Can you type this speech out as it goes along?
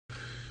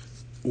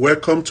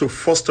Welcome to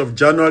 1st of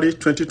January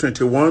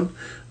 2021.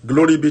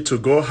 Glory be to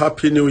God.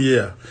 Happy New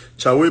Year.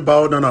 Shall we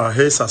bow down our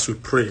heads as we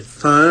pray?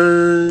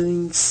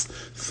 Thanks.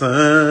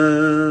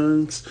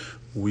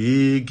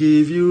 We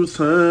give you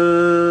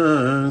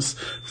thanks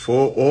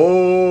for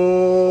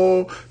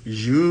all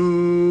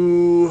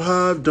you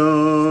have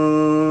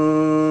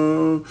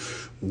done.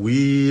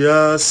 We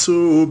are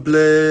so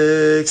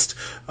blessed,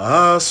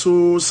 our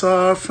souls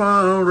are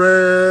found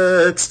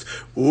rest.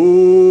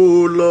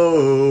 Oh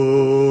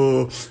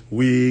Lord,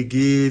 we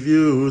give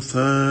you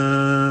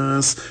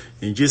thanks.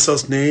 In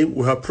Jesus' name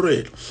we have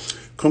prayed.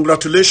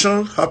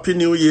 Congratulations, Happy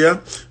New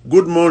Year,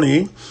 good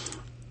morning.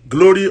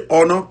 Glory,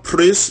 honor,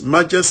 praise,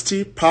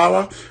 majesty,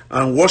 power,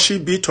 and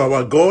worship be to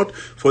our God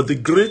for the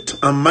great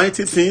and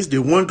mighty things, the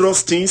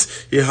wondrous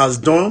things He has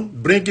done,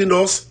 bringing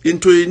us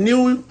into a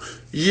new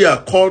year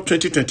called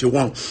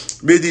 2021.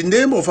 May the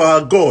name of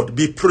our God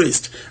be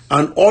praised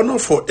and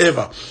honored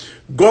forever.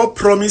 God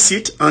promised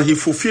it and He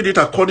fulfilled it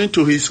according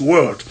to His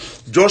word.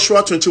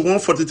 Joshua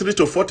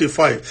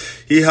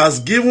 21:43-45. He has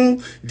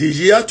given the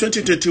year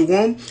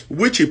 2021,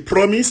 which He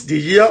promised, the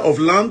year of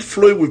land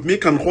flowing with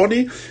milk and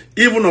honey,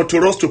 even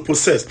unto us to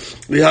possess.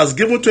 He has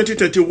given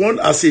 2021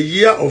 as a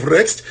year of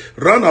rest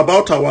round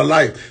about our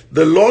life.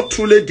 The Lord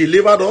truly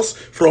delivered us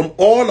from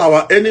all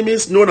our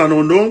enemies, known and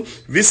unknown,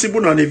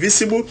 visible and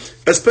invisible,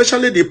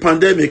 especially the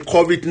pandemic,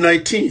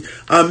 COVID-19,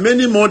 and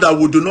many more that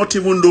we do not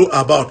even know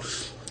about.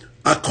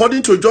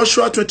 According to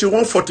Joshua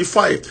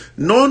 21:45,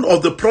 none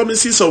of the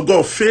promises of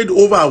God failed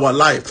over our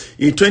life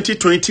in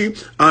 2020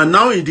 and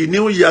now in the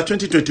new year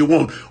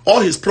 2021.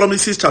 All His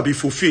promises shall be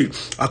fulfilled.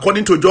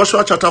 According to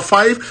Joshua chapter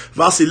 5,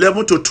 verse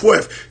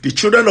 11-12, the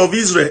children of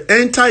Israel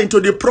enter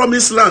into the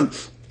promised land.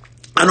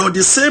 And on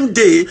the same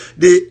day,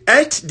 they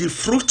ate the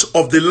fruit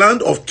of the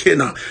land of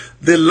Canaan,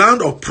 the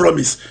land of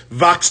promise.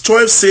 Verse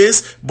 12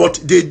 says, but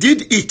they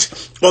did eat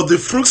of the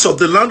fruits of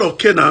the land of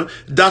Canaan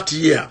that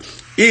year.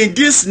 In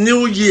this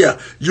new year,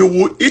 you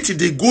will eat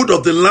the good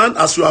of the land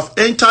as you have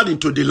entered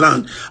into the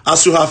land.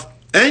 As you have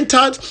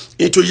entered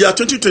into year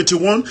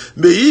 2021,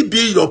 may it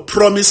be your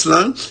promised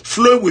land,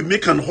 flowing with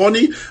milk and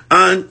honey.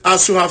 And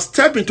as you have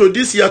stepped into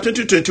this year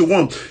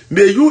 2021,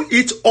 may you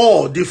eat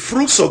all the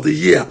fruits of the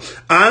year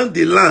and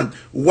the land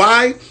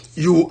while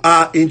you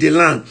are in the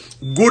land.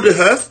 Good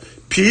health,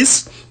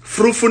 peace,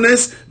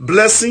 fruitfulness,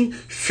 blessing,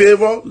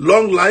 favor,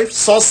 long life,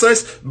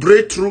 success,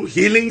 breakthrough,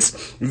 healings,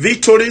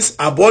 victories,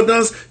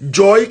 abundance,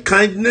 joy,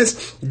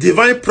 kindness,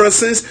 divine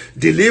presence,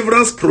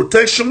 deliverance,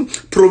 protection,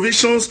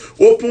 provisions,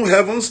 open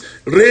heavens,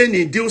 rain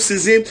in due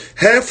season,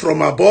 help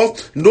from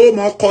above, no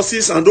more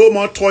curses and no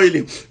more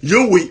toiling.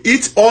 You will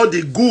eat all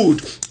the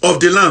good of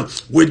the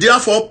land. We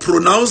therefore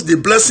pronounce the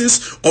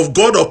blessings of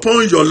God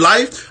upon your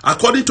life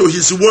according to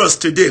His words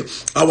today.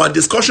 Our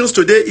discussions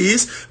today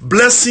is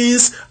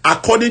blessings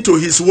according to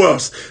His words.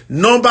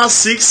 Numbers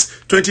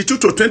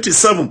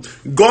 6:22-27.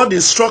 God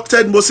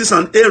instructed Moses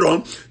and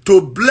Aaron to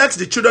bless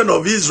the children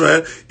of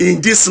Israel in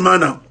this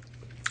manner.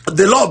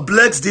 The Lord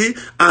bless thee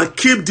and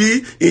keep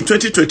thee in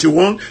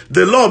 2021.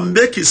 The Lord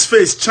make His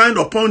face shine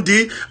upon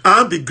thee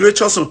and be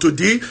gracious unto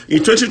thee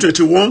in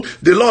 2021.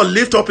 The Lord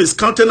lift up His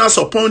countenance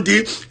upon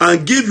thee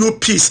and give you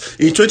peace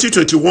in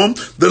 2021.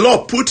 The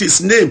Lord put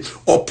His name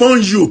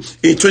upon you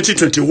in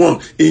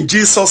 2021. In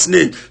Jesus'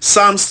 name.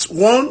 Psalms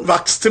 1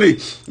 verse 3.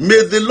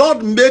 May the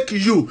Lord make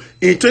you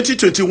in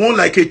 2021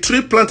 like a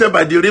tree planted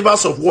by the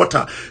rivers of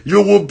water.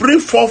 You will bring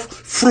forth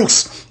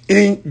fruits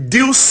in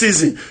due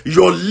season.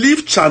 Your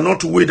leaf shall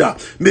not wither.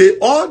 May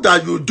all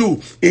that you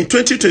do in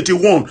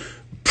 2021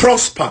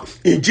 prosper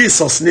in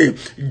Jesus' name.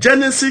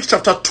 Genesis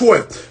chapter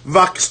 12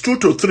 verse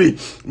 2-3.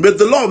 May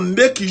the Lord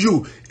make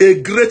you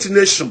a great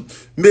nation.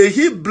 May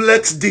He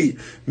bless thee.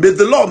 May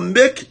the Lord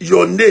make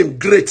your name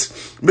great.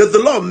 May the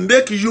Lord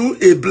make you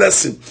a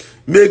blessing.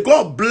 May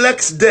God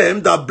bless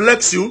them that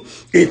bless you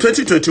in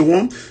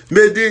 2021.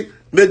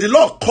 May the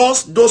Lord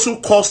curse those who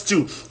cursed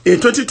you in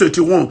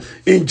 2021.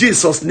 In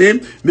Jesus'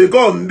 name, may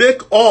God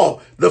make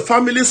all the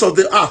families of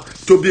the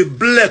earth to be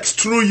blessed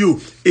through you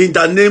in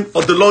the name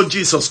of the Lord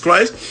Jesus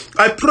Christ.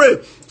 I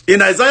pray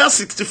in Isaiah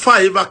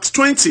 65 verse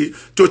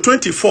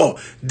 20-24,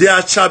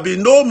 there shall be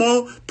no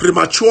more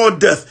premature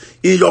death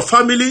in your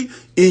family,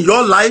 in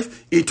your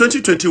life, in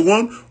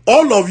 2021.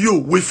 All of you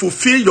will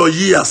fulfill your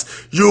years.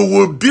 You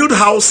will build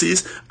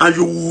houses and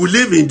you will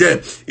live in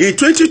them. In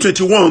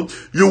 2021,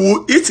 you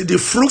will eat the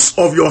fruits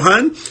of your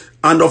hand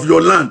and of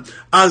your land.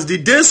 As the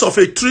days of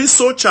a tree,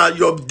 so shall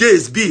your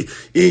days be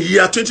in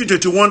year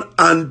 2021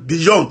 and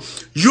beyond.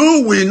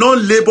 You will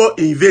not labor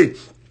in vain.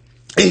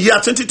 In year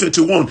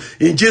 2021,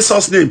 in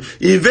Jesus' name,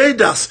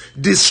 invaders,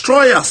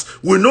 destroyers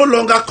will no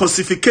longer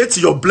confiscate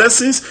your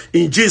blessings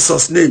in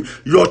Jesus' name.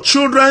 Your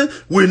children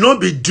will not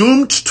be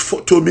doomed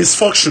to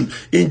misfortune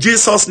in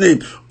Jesus'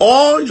 name.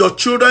 All your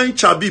children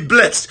shall be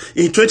blessed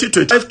in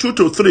 2025,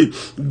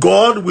 2-3.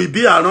 God will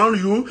be around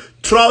you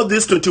throughout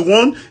this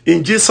 21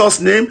 in Jesus'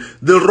 name.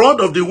 The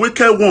rod of the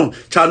wicked one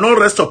shall not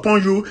rest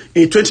upon you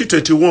in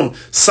 2021.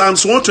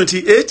 Psalms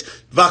 128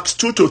 verse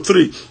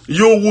 2-3.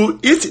 You will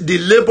eat the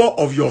labor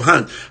of your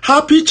hand.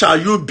 Happy shall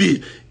you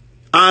be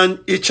and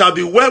it shall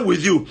be well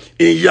with you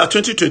in year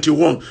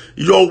 2021.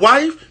 Your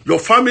wife, your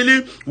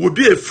family will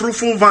be a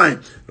fruitful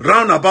vine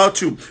round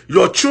about you.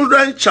 Your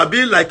children shall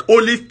be like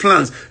olive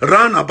plants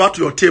round about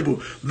your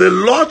table. The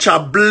Lord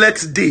shall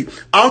bless thee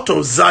out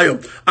of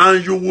Zion,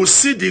 and you will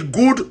see the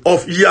good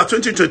of year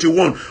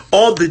 2021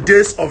 all the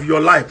days of your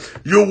life.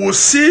 You will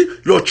see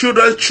your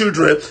children's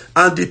children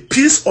and the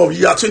peace of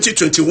year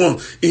 2021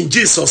 in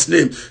Jesus'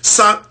 name.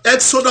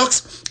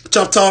 Exodus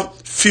chapter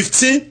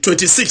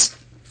 15:26.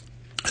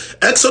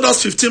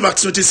 Exodus 15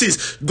 verse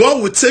 26.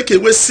 God will take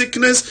away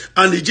sickness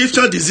and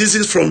Egyptian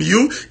diseases from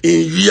you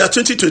in year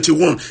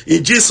 2021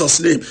 in Jesus'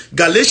 name.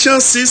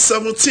 Galatians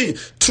 6:17.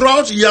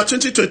 Throughout year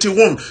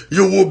 2021,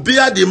 you will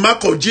bear the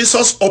mark of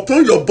Jesus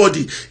upon your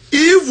body.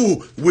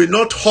 Evil will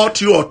not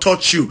hurt you or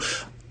touch you.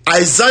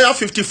 Isaiah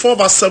 54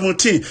 verse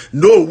 17.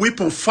 No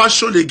weapon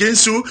fashioned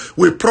against you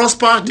will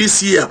prosper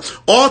this year.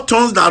 All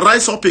tongues that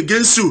rise up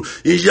against you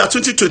in year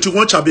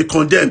 2021 shall be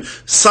condemned.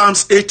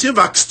 Psalms 18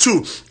 verse 2.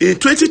 In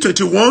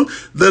 2021,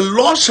 the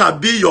Lord shall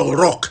be your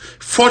rock,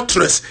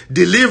 fortress,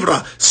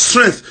 deliverer,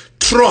 strength,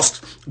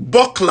 trust,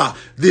 buckler,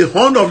 the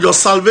horn of your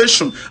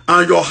salvation,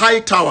 and your high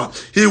tower.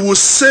 He will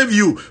save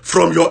you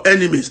from your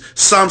enemies.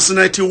 Psalms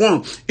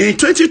 91. In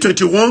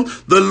 2021,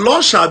 the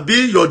Lord shall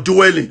be your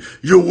dwelling.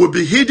 You will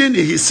be hidden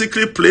in his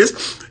secret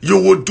place. You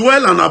will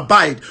dwell and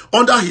abide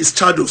under his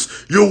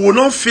shadows. You will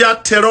not fear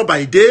terror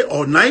by day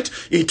or night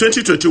in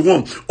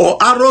 2021, or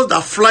arrows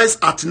that flies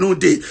at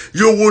noonday.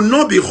 You will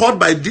not be hurt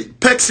by the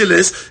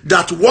pestilence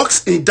that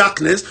walks in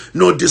darkness,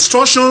 nor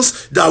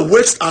destructions that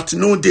waits at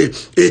noonday.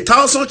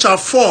 1,000 shall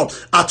fall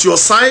at your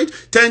side,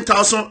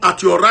 10,000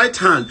 at your right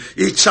hand.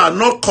 It shall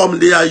not come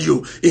near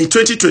you in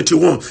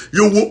 2021.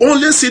 You will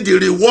only see the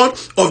reward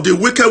of the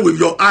wicked with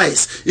your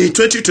eyes in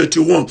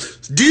 2021.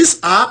 These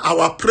are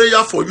our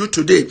prayer for you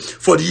today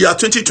for the year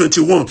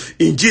 2021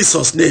 in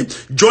Jesus' name.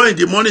 Joy in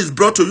the Morning is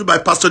brought to you by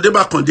Pastor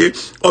Deba Konde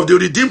of the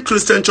Redeemed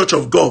Christian Church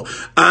of God.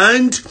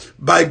 And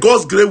by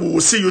God's grace, we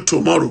will see you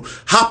tomorrow.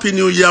 Happy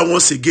New Year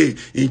once again.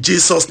 In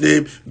Jesus'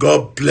 name,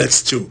 God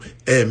bless you.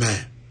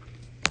 Amen.